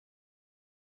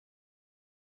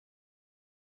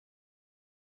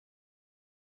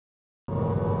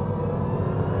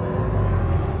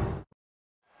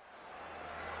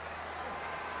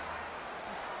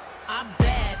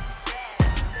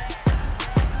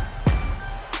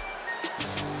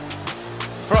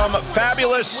from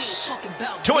fabulous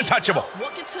to untouchable.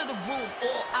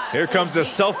 Here comes a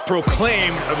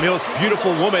self-proclaimed most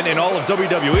beautiful woman in all of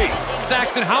WWE.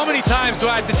 Saxton, how many times do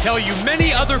I have to tell you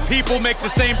many other people make the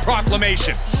same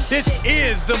proclamation? This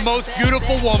is the most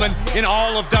beautiful woman in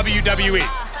all of WWE.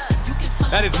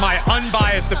 That is my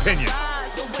unbiased opinion.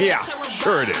 Yeah,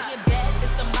 sure it is.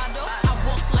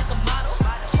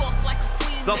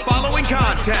 The following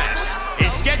contest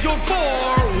is scheduled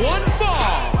for one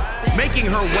fall. Making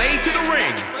her way to the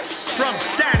ring from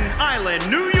Staten Island,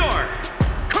 New York,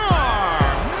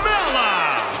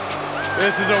 Carmella!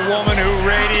 This is a woman who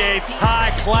radiates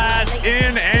high class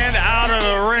in and out of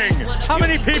the ring. How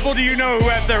many people do you know who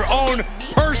have their own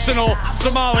personal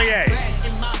sommelier?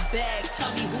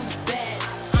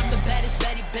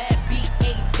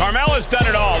 Carmella's done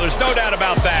it all. There's no doubt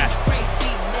about that.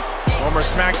 Former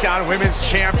SmackDown Women's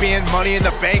Champion, Money in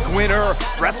the Bank winner,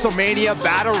 WrestleMania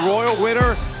Battle Royal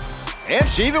winner, and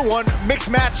she even won Mixed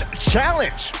Match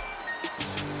Challenge.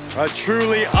 A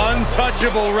truly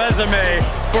untouchable resume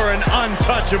for an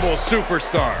untouchable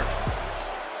superstar.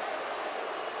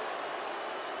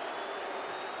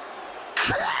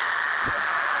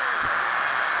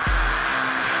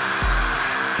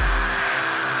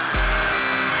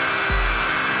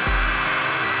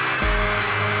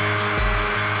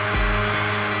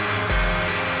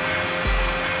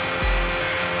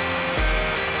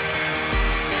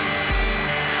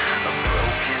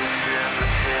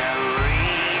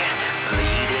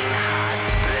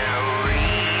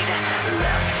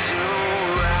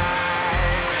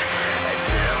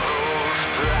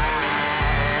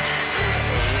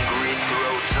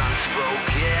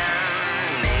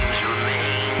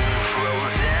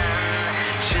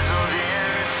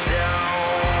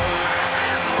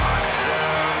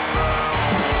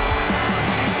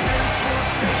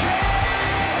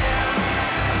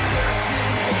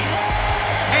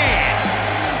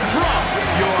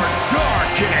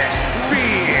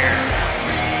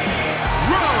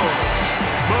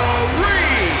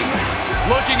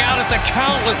 Looking out at the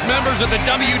countless members of the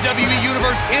WWE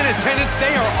Universe in attendance,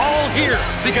 they are all here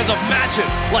because of matches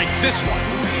like this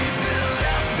one.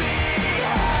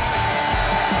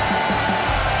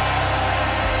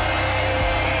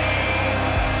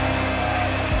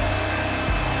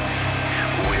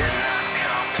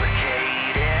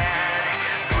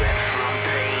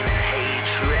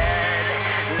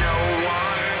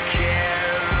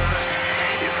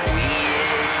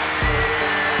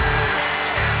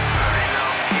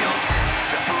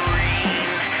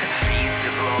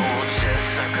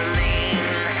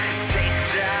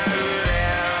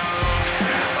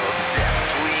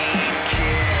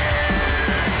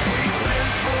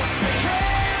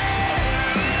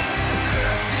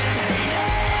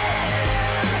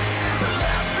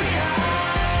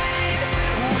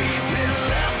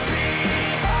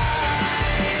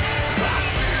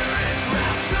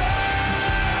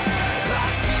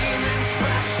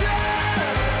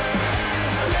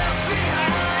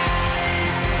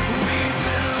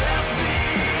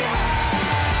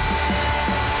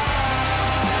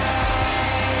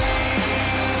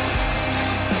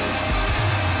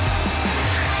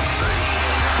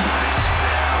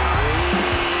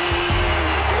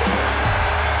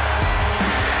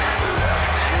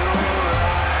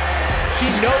 She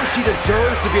knows she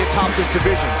deserves to be atop this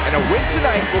division, and a win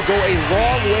tonight will go a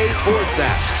long way towards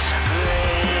that.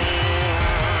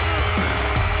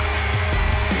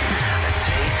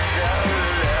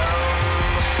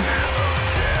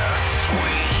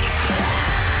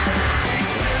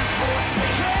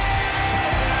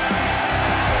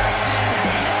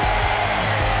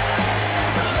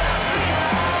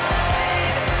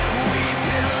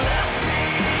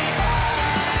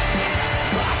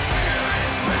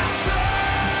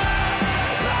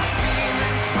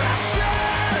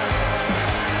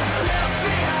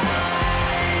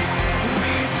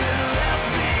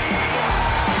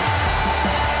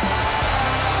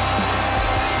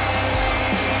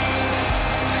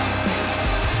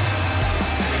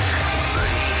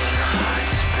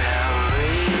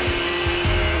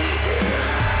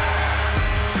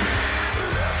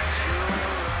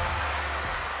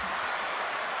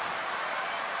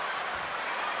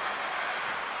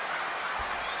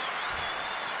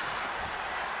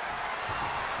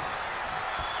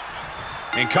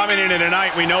 And coming into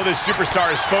tonight, we know this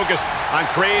superstar is focused on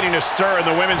creating a stir in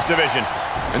the women's division.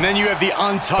 And then you have the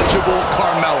untouchable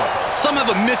Carmella. Some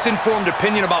have a misinformed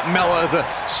opinion about Mella as a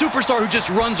superstar who just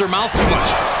runs her mouth too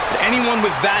much. But anyone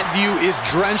with that view is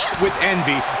drenched with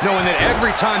envy, knowing that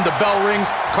every time the bell rings,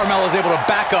 Carmella is able to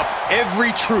back up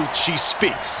every truth she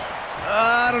speaks.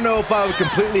 I don't know if I would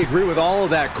completely agree with all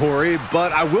of that, Corey,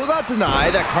 but I will not deny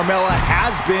that Carmella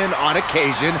has been, on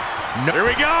occasion... Here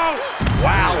we go!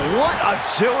 Wow, what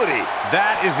agility!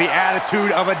 That is the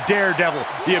attitude of a daredevil.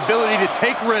 The ability to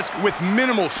take risk with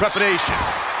minimal trepidation.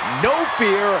 No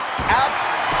fear.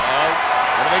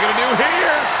 What are they going to do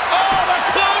here? Oh, the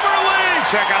clover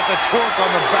lead! Check out the torque on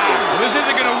the back. Well, this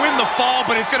isn't going to win the fall,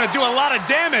 but it's going to do a lot of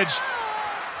damage.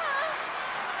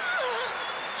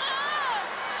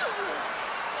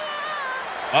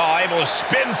 Oh, able to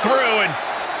spin through and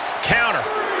counter.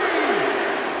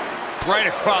 Right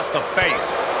across the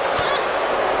face.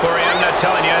 Corey, I'm not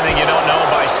telling you anything you don't know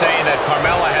by saying that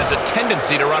Carmella has a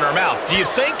tendency to run her mouth. Do you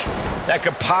think that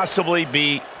could possibly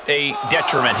be a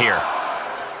detriment here?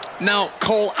 Now,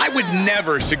 Cole, I would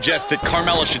never suggest that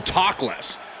Carmella should talk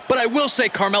less. But I will say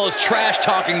Carmella's trash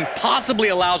talking possibly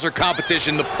allows her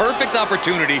competition the perfect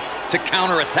opportunity to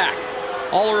counterattack.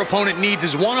 All her opponent needs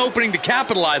is one opening to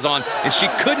capitalize on, and she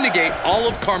could negate all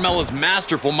of Carmella's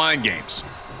masterful mind games.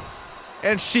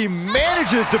 And she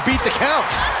manages to beat the count.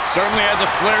 Certainly has a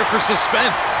flair for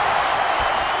suspense.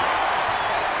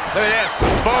 Look at this.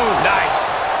 Boom. Nice.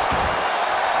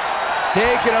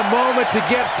 Taking a moment to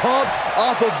get pumped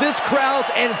off of this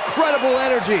crowd's incredible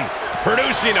energy.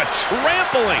 Producing a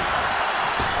trampling.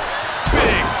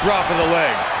 Big drop of the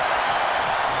leg.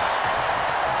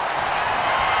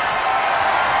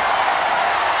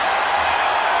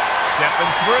 Stepping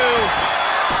through.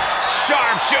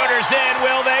 Sharpshooters in.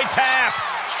 Will they tap?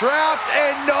 Trapped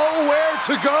and nowhere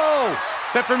to go.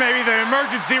 Except for maybe the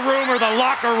emergency room or the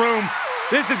locker room.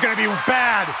 This is going to be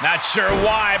bad. Not sure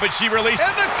why, but she released.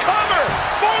 And the cover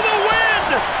for the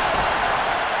win!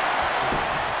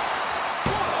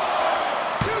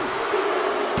 1, 2,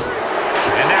 3.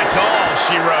 And that's all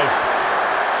she wrote.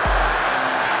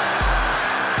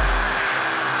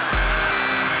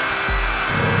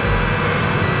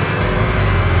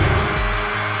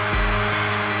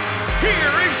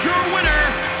 Here is your winner,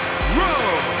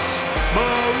 Rosemary.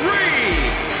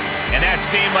 And that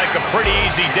seemed like a pretty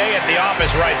easy day at the office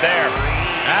right there.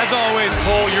 As always,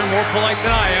 Cole, you're more polite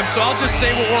than I am, so I'll just say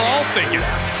what we're all thinking.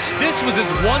 This was as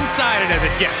one-sided as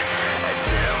it gets.